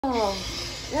Nigel!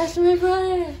 That's my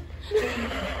brother!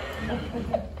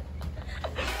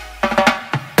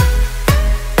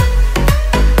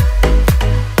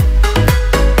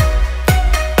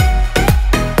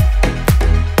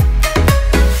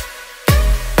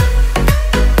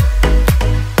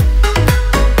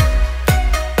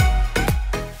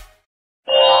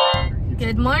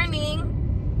 Good morning!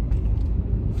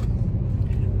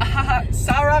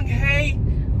 Sarang, hey!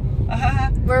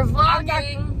 We're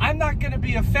vlogging! I'm not gonna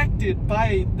be affected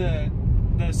by the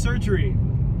surgery.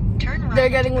 They're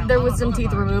getting their wisdom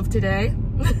teeth removed today.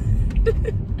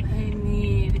 I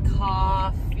need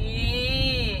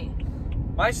coffee.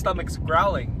 My stomach's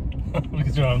growling.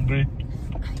 Because you're hungry.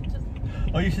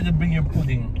 Oh, you should bring your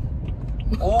pudding.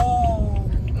 Oh!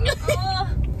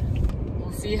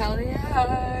 We'll see how they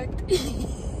act.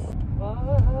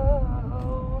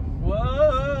 Whoa! Whoa!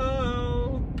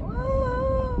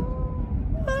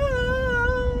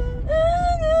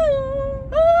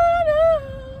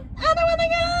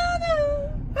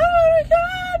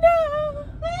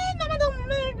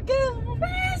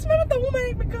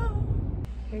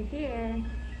 We're here.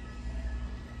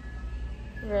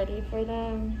 Ready for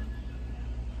them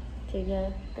to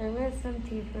get their wisdom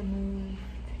teeth removed.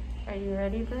 Are you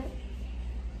ready, Britt?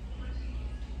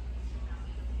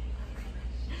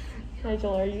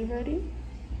 Nigel, are you ready?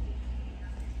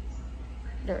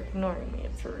 They're ignoring me,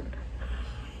 it's rude.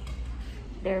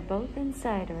 They're both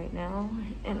inside right now,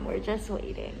 and we're just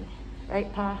waiting. Right,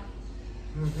 Pa?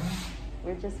 Mm-hmm.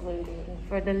 We're just waiting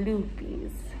for the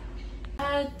loopies.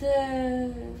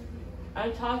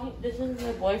 I'm talking, this is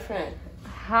my boyfriend.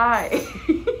 Hi.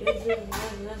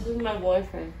 this is my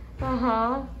boyfriend.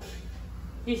 Uh-huh.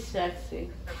 He's sexy.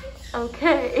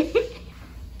 Okay.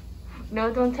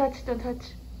 No, don't touch, don't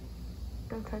touch.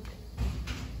 Don't touch.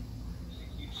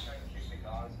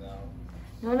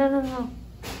 No, no, no, no.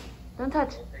 Don't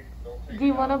touch. Do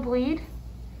you want to bleed?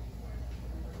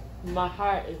 My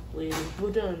heart is bleeding.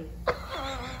 We're done.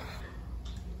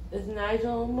 Is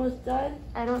Nigel almost done?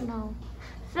 I don't know.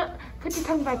 So, put your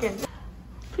tongue back in.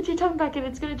 Put your tongue back in.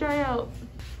 It's going to dry out.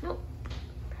 No.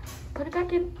 Put it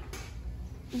back in.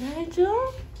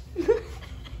 Nigel?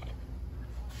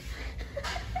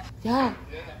 Yeah.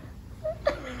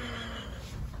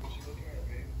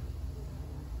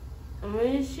 I'm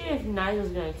gonna see if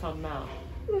Nigel's gonna come out.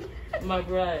 My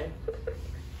brother.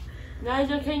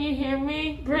 Nigel, can you hear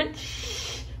me? Britt,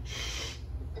 shh.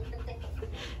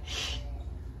 Shh.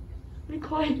 Be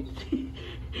quiet.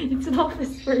 It's an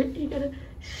office, Britt. You gotta.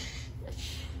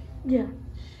 Yeah.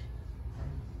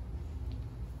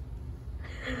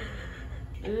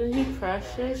 Isn't he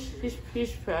precious?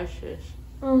 He's precious.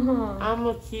 Uh-huh. I'm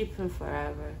gonna keep him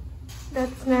forever.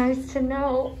 That's nice to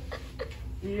know.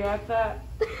 You got that?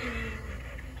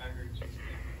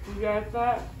 You got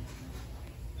that?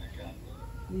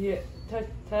 Yeah. Touch,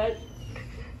 touch.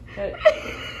 Touch.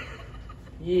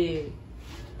 Yeah.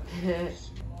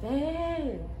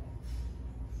 Damn.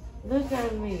 Look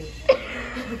at me.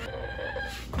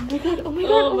 Oh my god, oh my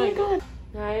god, oh my god.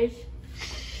 Nice.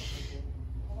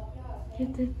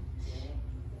 Get the...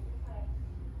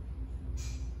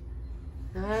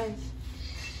 Nice.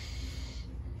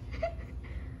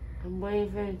 I'm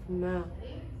waiting for him to come out.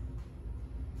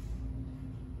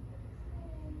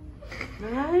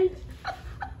 Nice.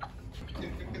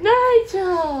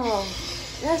 Nigel!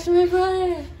 That's my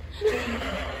brother.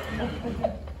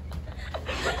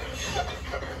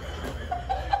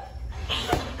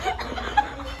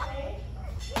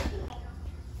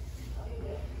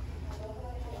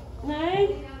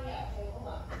 Nice.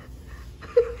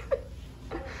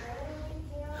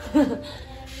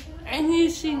 I need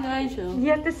to see Nigel. You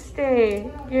have to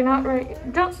stay. You're not right.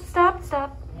 Don't stop,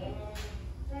 stop.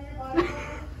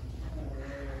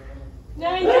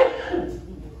 Nigel!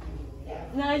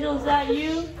 Nigel, is that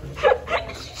you?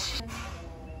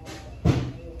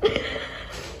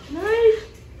 Nice.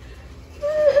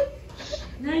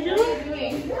 Nigel? What are you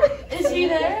doing? Is he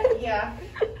there? Yeah.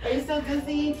 Are you still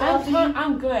busy?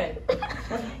 I'm good.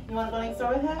 You want to go next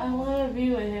door with him? I want to be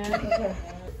with him.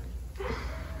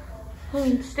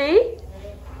 Okay. Stay?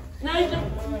 Nigel,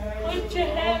 put your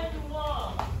hand in the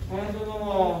wall. Hands on the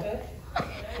wall.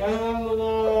 Hands on the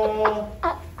wall.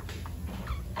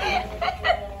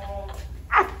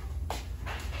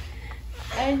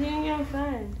 I think you're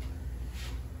fine.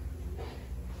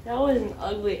 That was an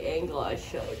ugly angle I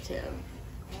showed him.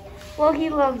 Well, he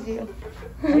loves you.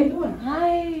 How you doing?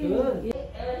 Hi. Good.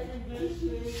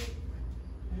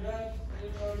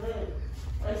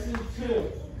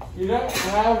 You don't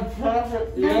have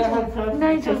perfect. You don't have perfect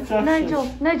Nigel, perception. Nigel,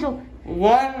 Nigel.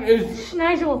 One is. Shh,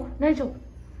 Nigel, Nigel.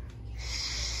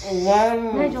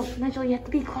 Nigel, you have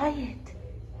to be quiet.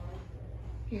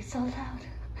 You're so loud.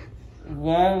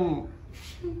 One.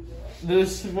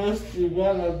 There's supposed to be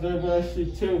one of them,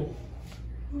 actually two.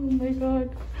 Oh my god.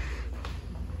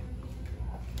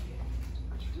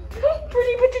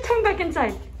 Pretty, put your tongue back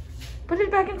inside. Put it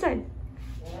back inside.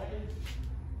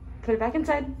 Put it back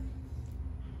inside.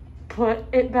 Put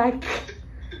it back.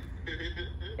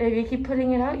 If you keep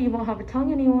putting it out, you won't have a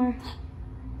tongue anymore.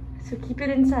 So keep it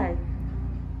inside.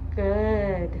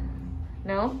 Good.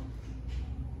 No?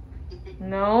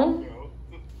 No?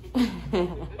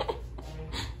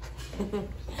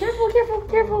 Careful, careful,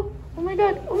 careful. Oh my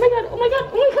god, oh my god, oh my god,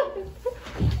 oh my god.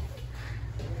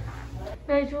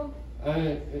 Nigel.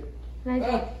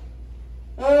 Nigel.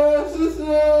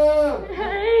 Sister!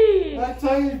 Hey! My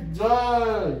tongue is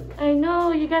dry. I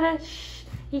know, you gotta shh.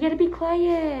 You gotta be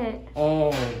quiet.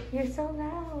 Oh. You're so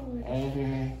loud.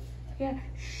 Okay. Yeah,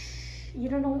 shh. You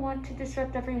don't want to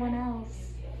disrupt everyone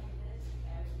else.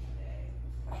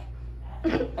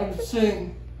 I'm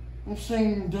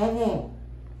saying double.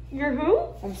 You're who?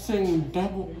 I'm saying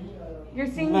double. You're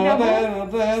singing double?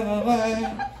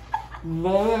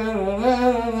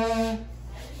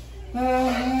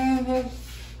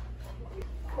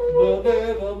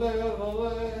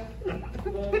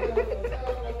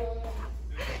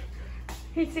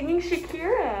 He's singing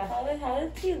Shakira. How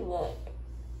does he look?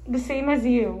 The same as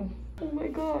you. Oh my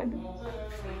god.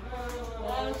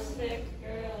 I'm sick,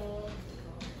 girl.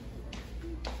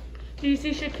 Do you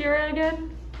see Shakira again?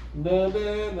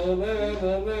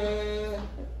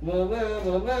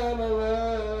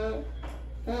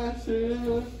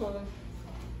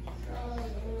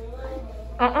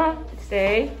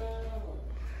 Stay.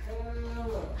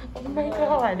 Oh my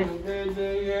god. You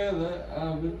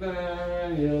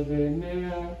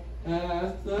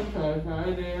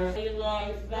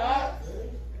like that?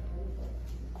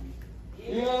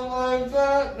 You like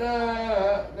that?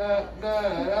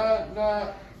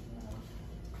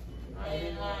 I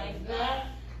like that.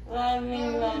 Love me,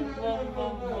 love, love,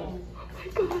 love, love.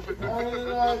 I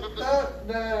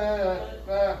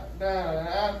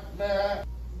like that.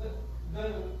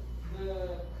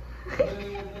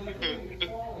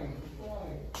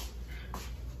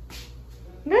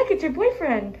 Look, it's your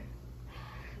boyfriend.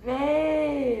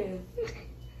 Babe.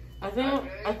 I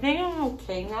think I'm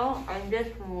okay now. I'm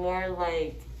just more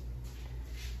like,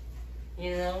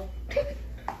 you know.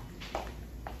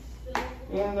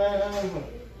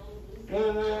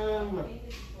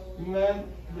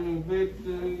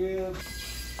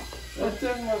 What's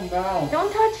in my mouth?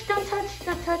 Don't touch, don't touch,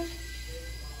 don't touch.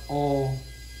 Oh.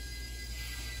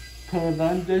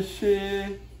 그런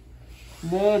듯이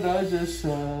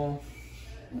멀어져서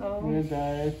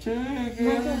나의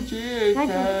지금까지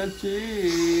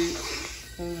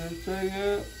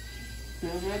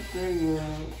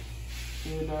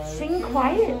Sing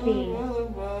quietly.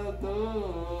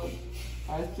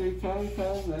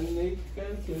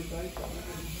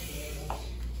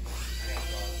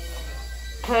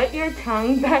 Put your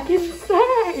tongue back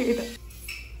inside.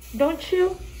 Don't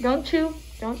chew. Don't chew.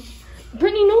 Don't.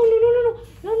 Brittany, no.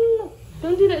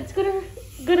 Don't do that. It's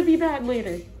gonna be bad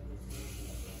later.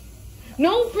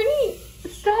 No, Brittany,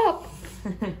 stop.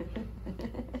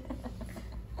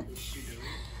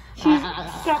 Stop.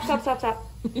 No,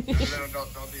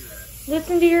 don't do that.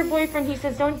 Listen to your boyfriend. He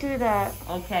says don't do that.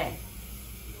 Okay.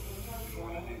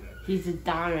 He's a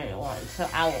dominant one, so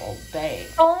I will obey.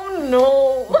 Oh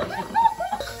no.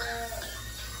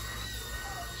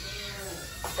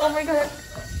 Oh my god.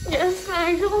 Yes,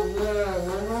 Nigel.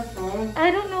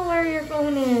 I don't know where your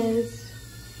phone is.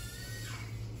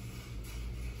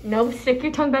 No, stick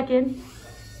your tongue back in.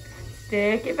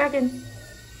 Stick it back in.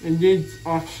 It needs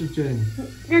oxygen.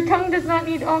 Your tongue does not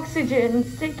need oxygen.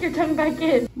 Stick your tongue back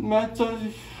in. My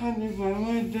tongue, honey, when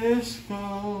we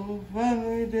disco.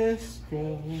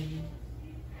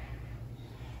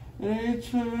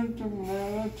 Return to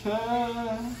Malta,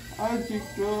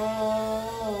 아직도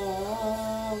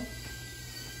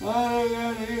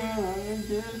말하는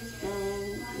disco,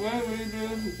 when we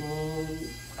disco.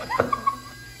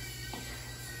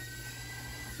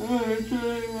 Return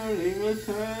to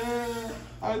Malta,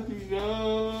 아직도.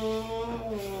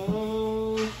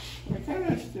 I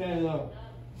can't stand up.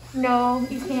 No,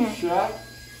 you can't. Shut.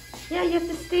 Yeah, you have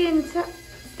to stay in.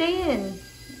 Stay in.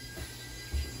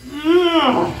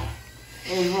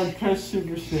 And my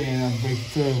customer saying I'm big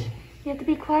too. You have to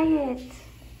be quiet.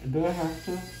 Do I have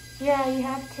to? Yeah, you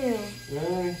have to.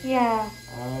 Really? Yeah.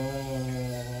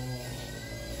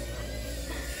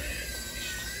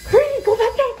 Hurry! Go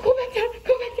back down! Go back down!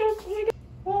 Go back down!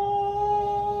 Oh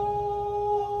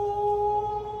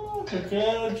my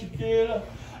god! Chiquera,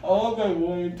 Oh, but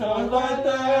when you talk like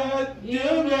that, you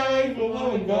make a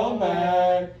woman go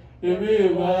mad. If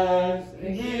it was,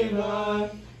 give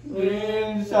us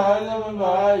inside of my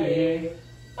body.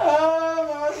 Oh,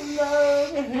 my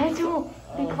love. Nigel,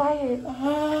 be quiet.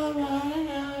 Oh,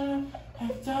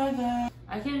 my love.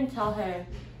 I can tell her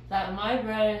that my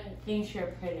brother thinks you're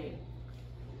pretty.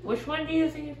 Which one do you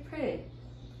think is pretty?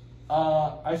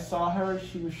 I saw her,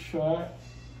 she was short,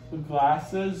 with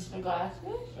glasses. The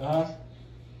glasses?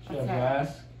 She had Okay.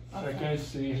 glass. So I Okay. can't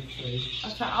see her face.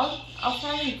 Okay, I'll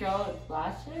find a girl with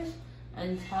glasses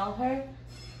and tell her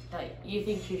that you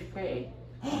think she's pretty.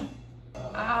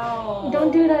 Ow!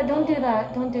 Don't do that, don't do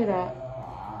that, don't do that.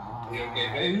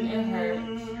 It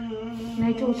hurts.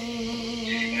 Nigel, shh.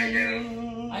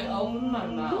 I opened my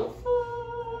mouth.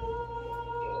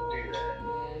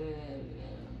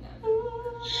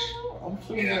 I'm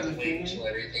so You have to wait devastated. until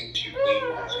everything's too clean.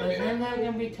 But then they're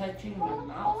gonna be touching my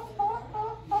mouth.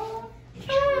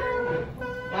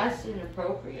 That's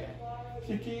inappropriate.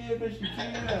 Shakira,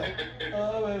 Shakira.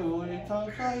 Oh, baby, when you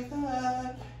talk like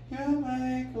that, you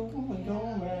make a woman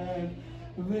go mad.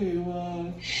 We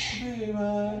want,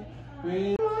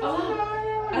 we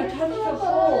Oh, I touched the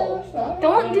hole.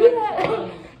 Don't do that.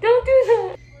 Don't do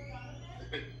that.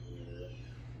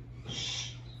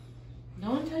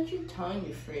 Don't touch your tongue,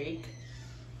 you freak.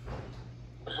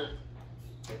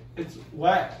 It's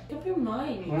wet. Make up your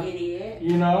mind, you What? idiot.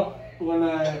 You know, when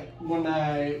I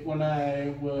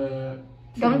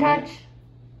Don't touch.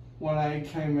 when I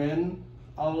came in,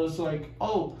 I was like,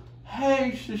 oh,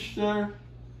 hey, sister.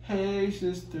 Hey,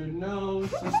 sister. No,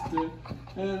 sister.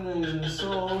 And then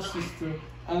soul, sister.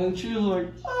 And then she was like,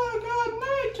 oh,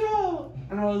 God, Nigel.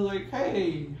 And I was like,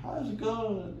 hey, how's it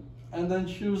going? And then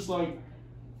she was like,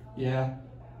 yeah.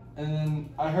 And then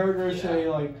I heard her say,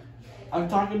 like, I'm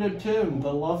talking to Tim,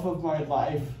 the love of my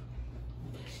life.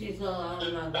 She's the love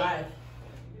of my life.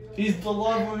 He's the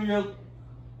love of your...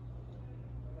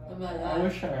 Of my I life.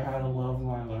 wish I had a love of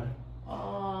my life.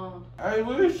 Oh, I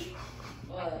wish.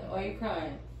 what? Why are you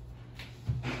crying?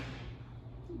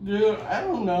 Dude, I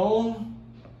don't know.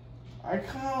 I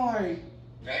kind of like...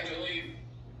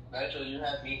 Nigel, you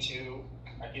have me too.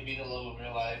 I could be the love of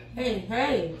your life.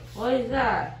 Hey, what is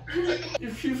that?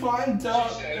 If she finds out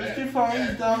that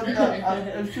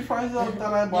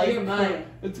I like you're her, mine.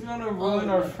 it's gonna ruin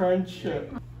our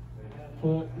friendship.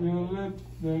 Put your lips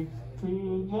next to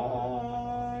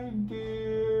mine,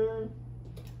 dear.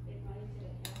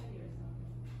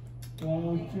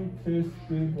 Won't you kiss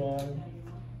me goodbye,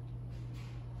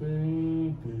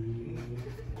 baby?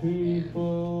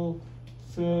 People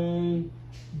say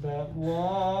that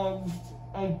love's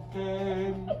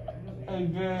again,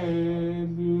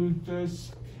 you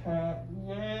just can't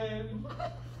win.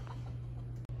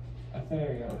 I think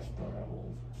I gotta start over.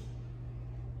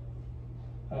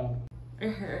 Oh, It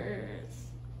hurts.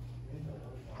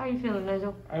 How you feeling,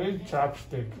 Nigel? I need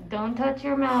chopstick. Don't touch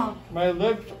your mouth. My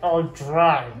lips are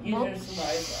dry. You Nope. didn't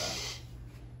survive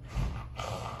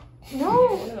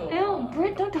No. Ew. Ew,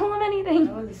 Britt, don't tell him anything.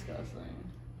 that. That was disgusting.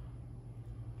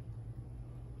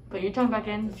 Put your tongue back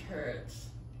in. This hurts.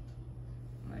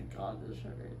 Oh my god, this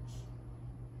hurts.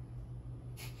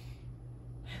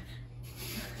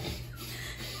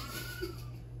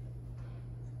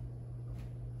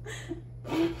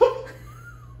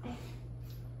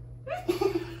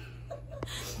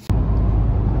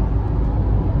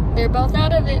 They're both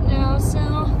out of it now, so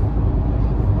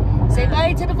say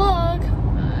bye to the vlog.